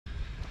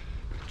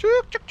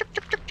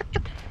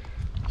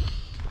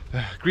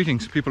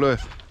Greetings, people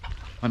Earth.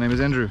 My name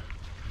is Andrew.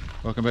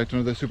 Welcome back to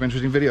another super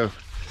interesting video.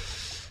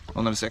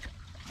 Hold on a sec.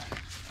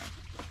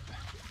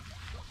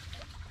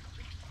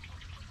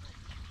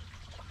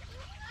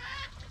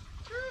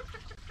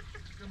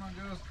 Come on,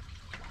 girls.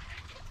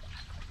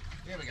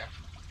 Here we go.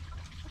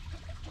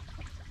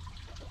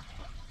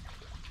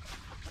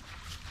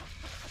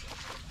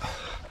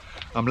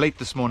 I'm late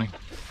this morning.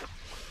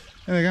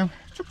 There we go.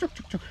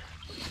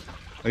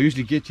 I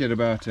usually get here at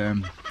about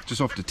just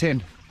after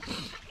 10.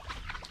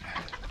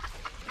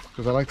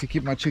 Because I like to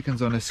keep my chickens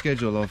on a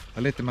schedule of, I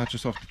let them out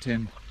just after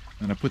 10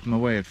 and I put them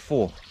away at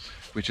 4,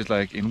 which is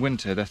like in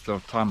winter, that's the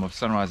time of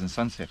sunrise and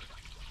sunset.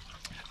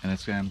 And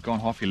it's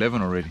gone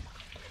 11:30 already.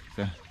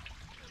 So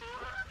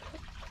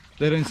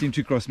they don't seem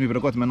too cross me, but I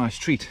got them a nice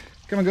treat.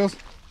 Come on, girls.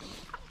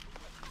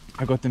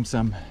 I got them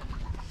some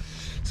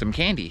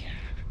candy.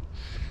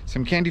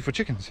 Some candy for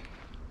chickens.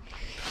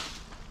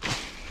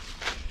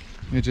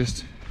 Let me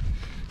just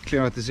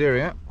clear out this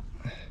area.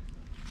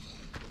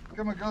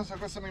 Come on, girls, I've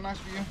got something nice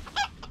for you.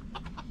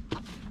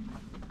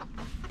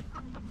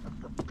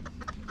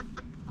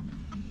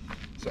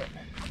 So,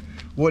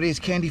 what is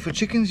candy for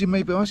chickens, you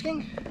may be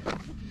asking?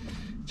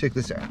 Check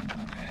this out.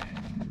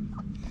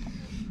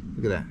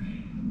 Look at that.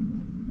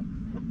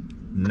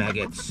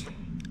 Maggots.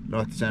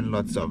 Lots and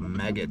lots of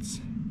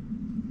maggots.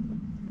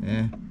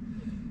 Yeah.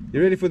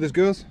 You ready for this,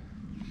 girls?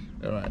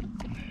 Alright.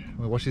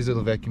 We'll wash these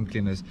little vacuum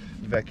cleaners.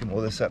 Vacuum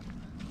all this up.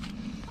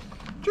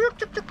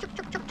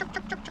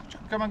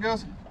 Come on,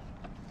 girls.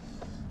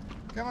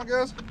 Come on,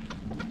 girls.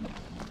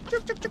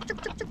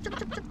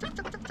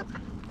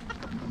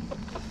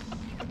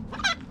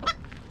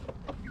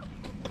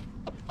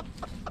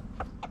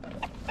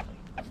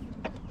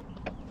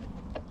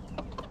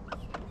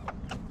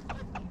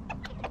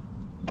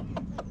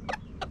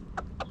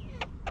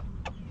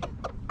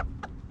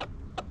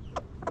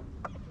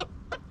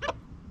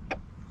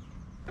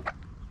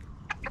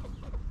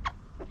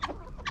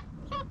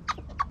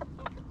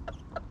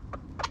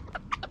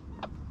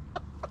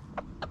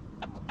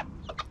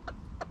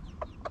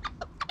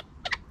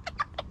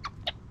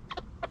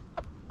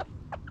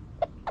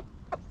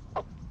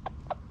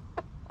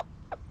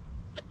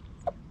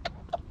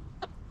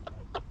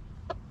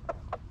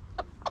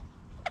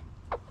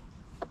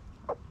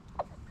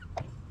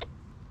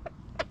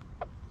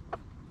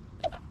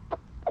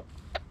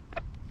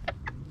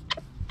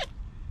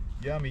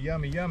 Yummy,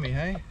 yummy, yummy,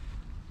 hey?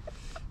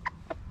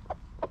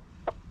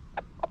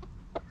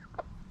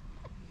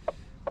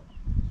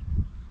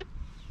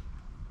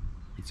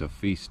 It's a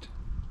feast.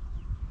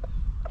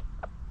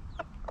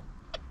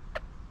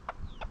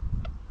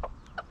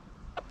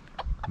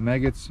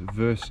 Maggots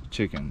versus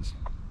chickens.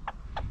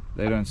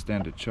 They don't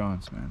stand a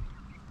chance, man.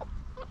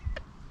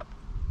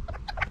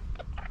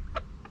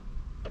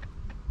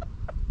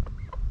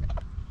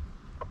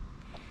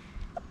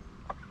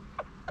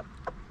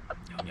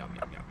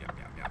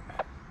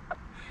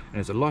 And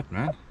there's a lot,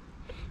 man.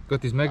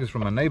 Got these maggots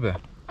from my neighbor.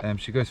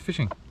 She goes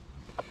fishing,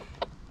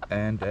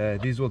 and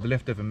these are all the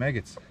leftover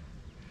maggots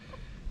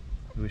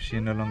which she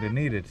no longer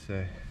needed.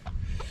 So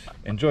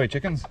enjoy,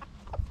 chickens.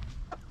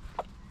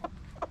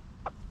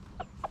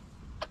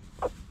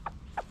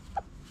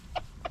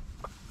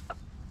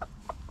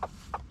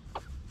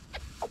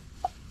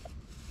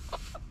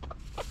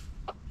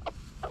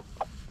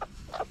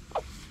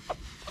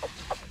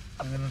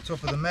 And then on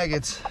top of the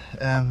maggots,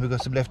 we've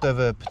got some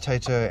leftover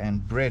potato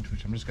and bread,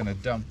 which I'm just going to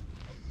dump.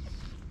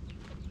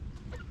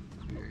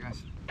 Here you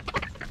guys.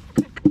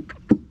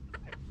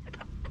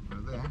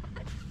 Right there.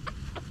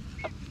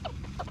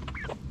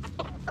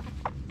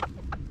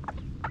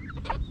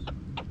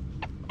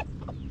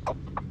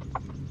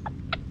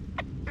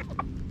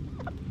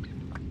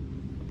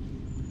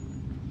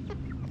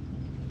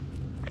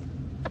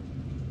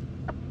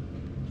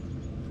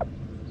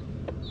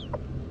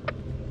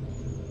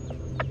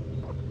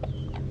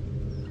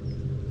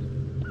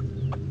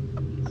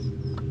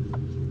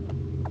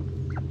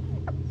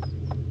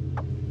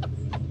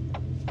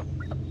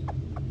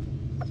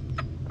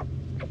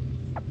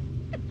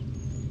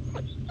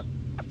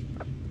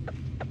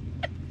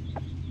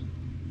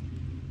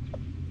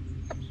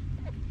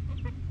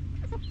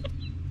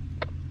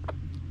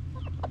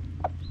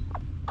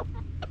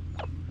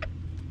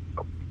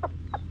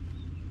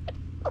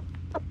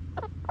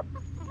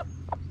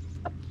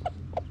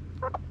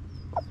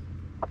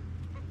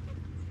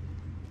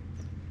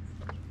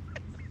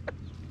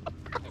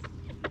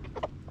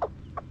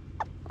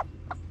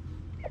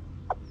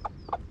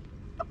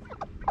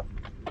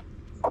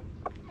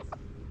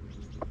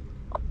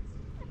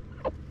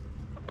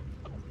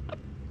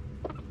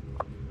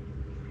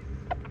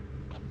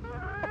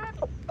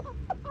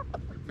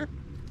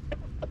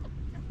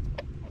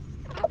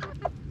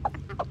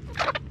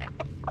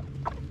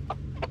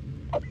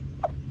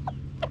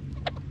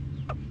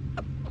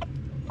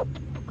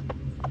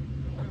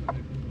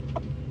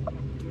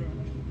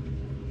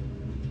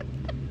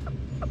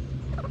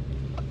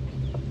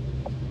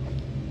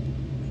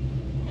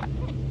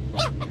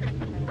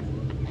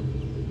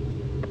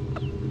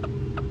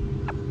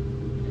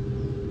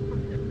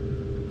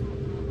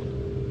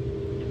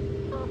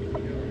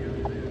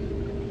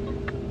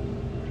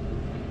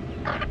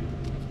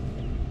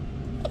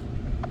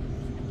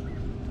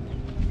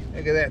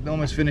 Look at that, they're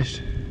almost finished.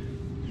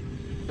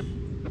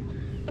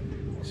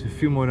 There's a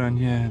few more down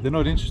here. They're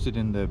not interested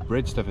in the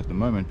bread stuff at the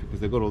moment because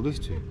they've got all this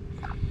too.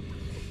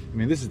 I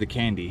mean, this is the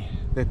candy.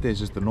 That there's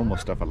just the normal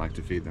stuff I like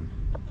to feed them.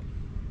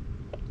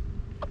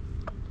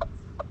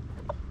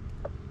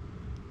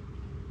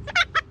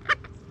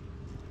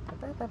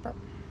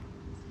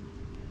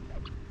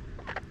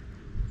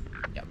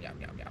 Yum, yum,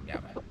 yum, yum,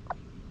 yum.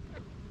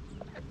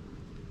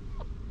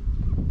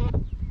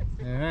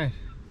 Alright.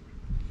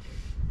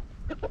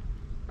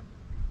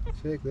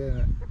 Check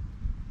that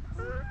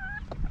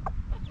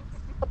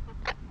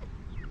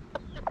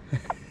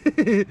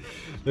out.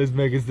 Those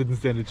maggots didn't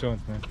stand a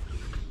chance, man.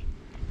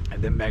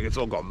 And then maggots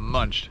all got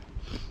munched.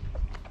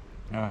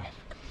 Alright.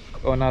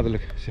 Oh, now they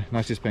look.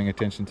 Now she's paying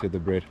attention to the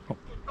bread. Oh.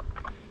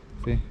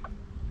 See?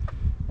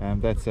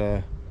 That's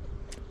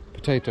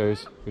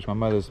potatoes, which my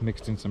mother's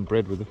mixed in some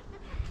bread with it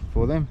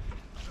for them.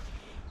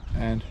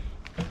 And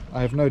I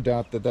have no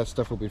doubt that that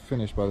stuff will be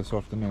finished by this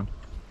afternoon.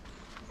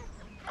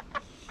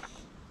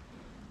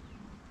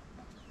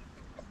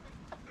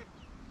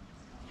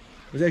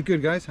 Was that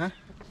good, guys, huh?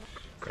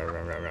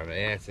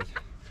 Yeah, that's it.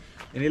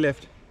 Any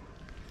left?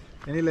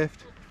 Any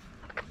left?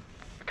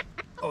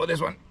 Oh, there's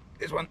one.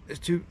 There's one. There's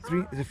two,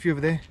 three. There's a few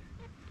over there.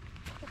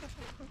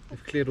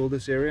 They've cleared all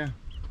this area.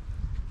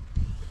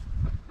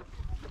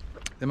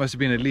 There must have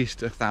been at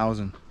least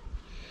 1,000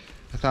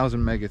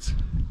 maggots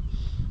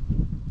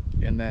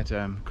in that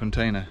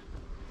container.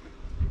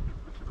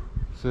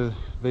 So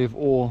they've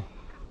all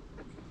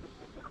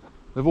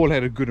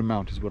had a good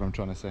amount, is what I'm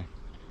trying to say.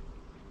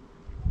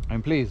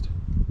 I'm pleased.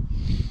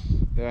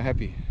 They are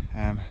happy.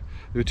 There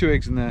were 2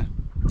 eggs in the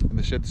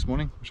shed this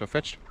morning, which I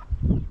fetched.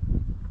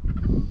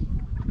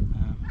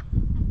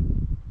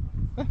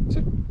 That's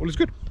it. All is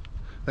good.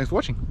 Thanks for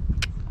watching.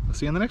 I'll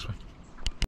see you in the next one.